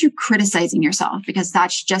 I don't want you criticizing yourself because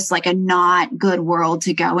that's just like a not good world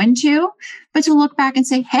to go into, but to look back and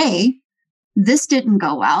say, hey, this didn't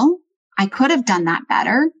go well. I could have done that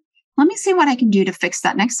better. Let me see what I can do to fix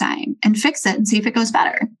that next time and fix it and see if it goes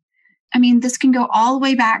better. I mean, this can go all the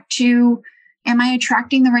way back to, am I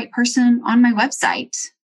attracting the right person on my website?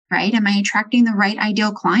 Right? Am I attracting the right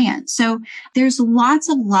ideal client? So there's lots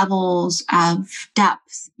of levels of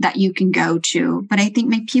depth that you can go to. But I think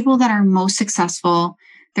my people that are most successful,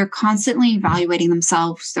 they're constantly evaluating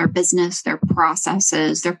themselves, their business, their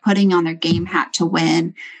processes. They're putting on their game hat to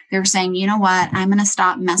win. They're saying, you know what? I'm going to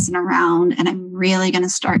stop messing around and I'm really going to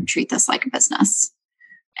start and treat this like a business.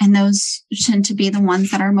 And those tend to be the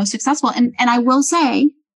ones that are most successful. And I will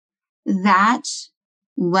say that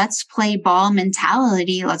let's play ball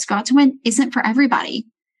mentality, let's go out to win, isn't for everybody.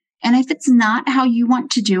 And if it's not how you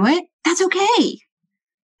want to do it, that's okay.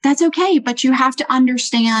 That's okay. But you have to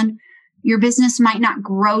understand your business might not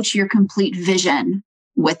grow to your complete vision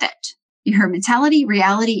with it. Your mentality,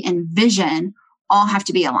 reality, and vision all have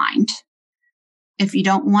to be aligned. If you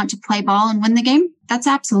don't want to play ball and win the game, that's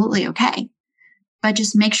absolutely okay. But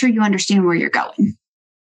just make sure you understand where you're going.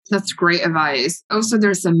 That's great advice. Also,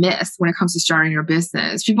 there's a myth when it comes to starting your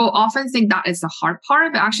business. People often think that is the hard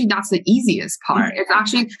part, but actually that's the easiest part. It's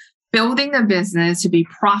actually building the business to be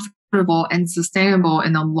profitable and sustainable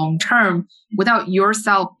in the long term without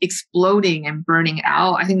yourself exploding and burning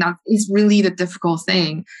out. I think that is really the difficult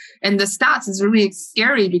thing. And the stats is really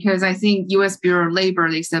scary because I think US Bureau of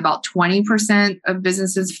Labor, they said about 20% of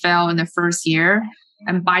businesses fail in the first year.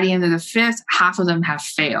 And by the end of the fifth, half of them have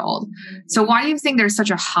failed. So why do you think there's such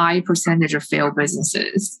a high percentage of failed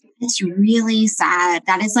businesses? It's really sad.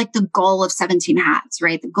 That is like the goal of 17 Hats,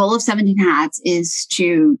 right? The goal of 17 Hats is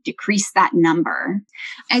to decrease that number.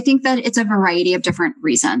 I think that it's a variety of different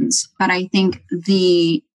reasons, but I think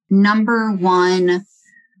the number one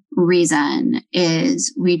reason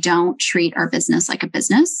is we don't treat our business like a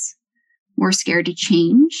business. We're scared to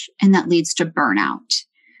change, and that leads to burnout.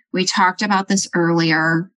 We talked about this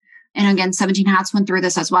earlier. And again, 17 Hats went through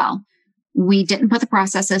this as well. We didn't put the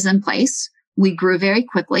processes in place. We grew very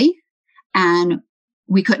quickly and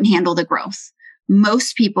we couldn't handle the growth.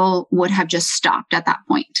 Most people would have just stopped at that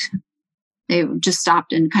point. They just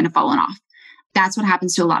stopped and kind of fallen off. That's what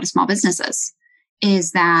happens to a lot of small businesses,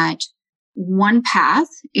 is that one path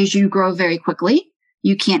is you grow very quickly.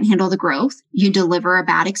 You can't handle the growth. You deliver a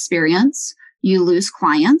bad experience. You lose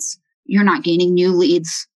clients. You're not gaining new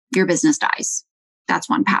leads. Your business dies. That's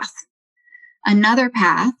one path. Another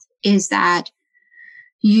path is that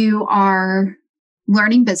you are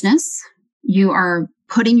learning business. You are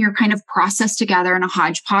putting your kind of process together in a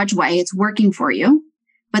hodgepodge way. It's working for you,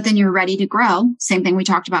 but then you're ready to grow. Same thing we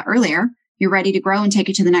talked about earlier. You're ready to grow and take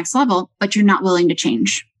it to the next level, but you're not willing to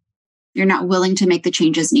change. You're not willing to make the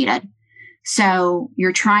changes needed. So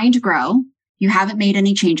you're trying to grow. You haven't made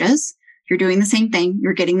any changes. You're doing the same thing.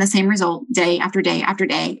 You're getting the same result day after day after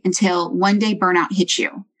day until one day burnout hits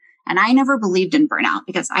you. And I never believed in burnout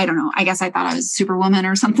because I don't know, I guess I thought I was Superwoman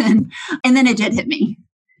or something. And then it did hit me.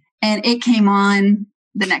 And it came on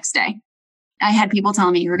the next day. I had people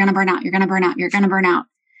telling me, you're going to burn out. You're going to burn out. You're going to burn out.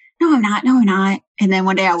 No, I'm not. No, I'm not. And then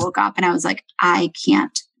one day I woke up and I was like, I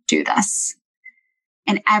can't do this.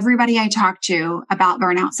 And everybody I talked to about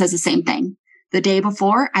burnout says the same thing. The day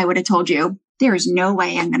before, I would have told you, there is no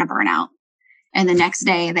way I'm going to burn out. And the next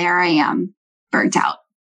day, there I am, burnt out.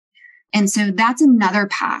 And so that's another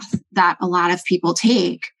path that a lot of people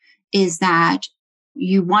take, is that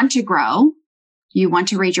you want to grow, you want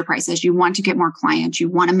to raise your prices, you want to get more clients, you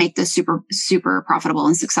want to make this super, super profitable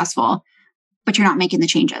and successful, but you're not making the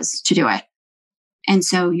changes to do it. And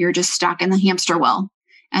so you're just stuck in the hamster wheel,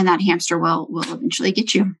 and that hamster wheel will eventually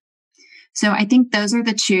get you. So I think those are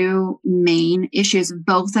the two main issues.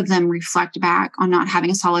 Both of them reflect back on not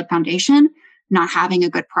having a solid foundation, not having a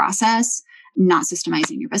good process, not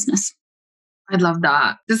systemizing your business. I love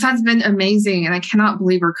that. This has been amazing. And I cannot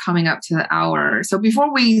believe we're coming up to the hour. So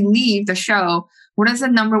before we leave the show, what is the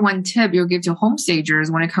number one tip you'll give to home stagers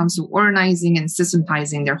when it comes to organizing and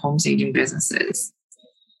systematizing their home staging businesses?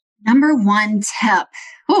 Number one tip.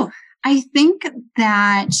 I think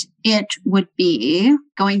that it would be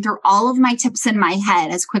going through all of my tips in my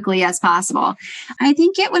head as quickly as possible. I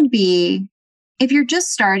think it would be, if you're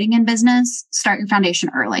just starting in business, start your foundation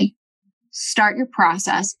early. Start your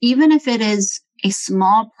process. Even if it is a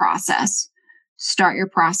small process, start your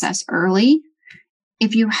process early.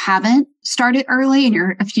 If you haven't started early and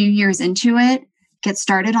you're a few years into it, get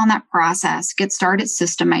started on that process. Get started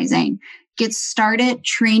systemizing. Get started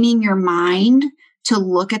training your mind to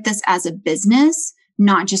look at this as a business,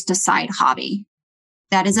 not just a side hobby.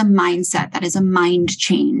 That is a mindset. That is a mind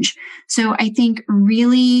change. So I think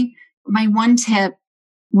really my one tip,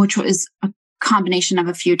 which was a combination of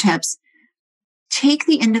a few tips, take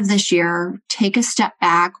the end of this year, take a step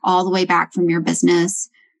back, all the way back from your business,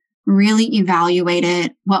 really evaluate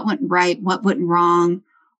it. What went right? What went wrong?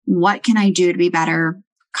 What can I do to be better?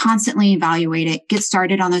 Constantly evaluate it. Get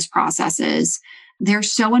started on those processes. They're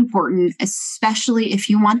so important, especially if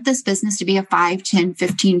you want this business to be a 5, 10,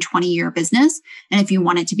 15, 20-year business. And if you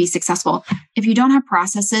want it to be successful, if you don't have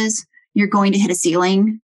processes, you're going to hit a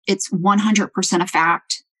ceiling. It's 100% a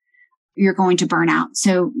fact. You're going to burn out.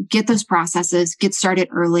 So get those processes, get started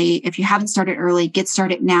early. If you haven't started early, get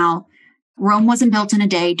started now. Rome wasn't built in a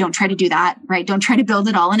day. Don't try to do that, right? Don't try to build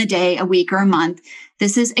it all in a day, a week, or a month.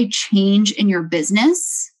 This is a change in your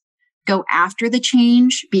business. Go after the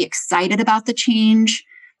change, be excited about the change,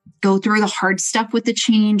 go through the hard stuff with the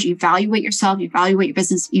change, evaluate yourself, evaluate your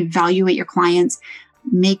business, evaluate your clients,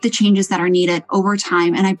 make the changes that are needed over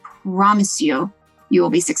time. And I promise you, you will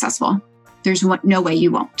be successful. There's no way you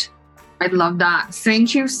won't. I love that.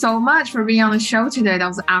 Thank you so much for being on the show today. That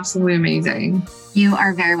was absolutely amazing. You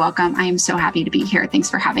are very welcome. I am so happy to be here. Thanks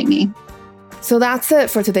for having me. So that's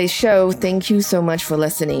it for today's show. Thank you so much for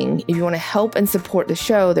listening. If you want to help and support the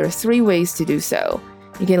show, there are 3 ways to do so.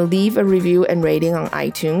 You can leave a review and rating on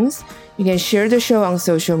iTunes. You can share the show on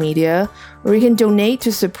social media, or you can donate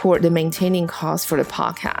to support the maintaining costs for the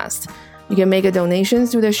podcast. You can make a donation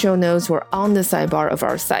through the show notes or on the sidebar of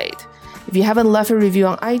our site. If you haven't left a review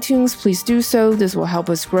on iTunes, please do so. This will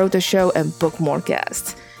help us grow the show and book more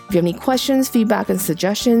guests. If you have any questions, feedback, and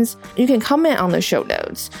suggestions, you can comment on the show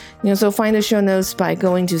notes. You can also find the show notes by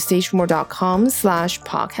going to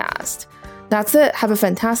stagemore.com/podcast. That's it. Have a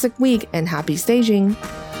fantastic week and happy staging.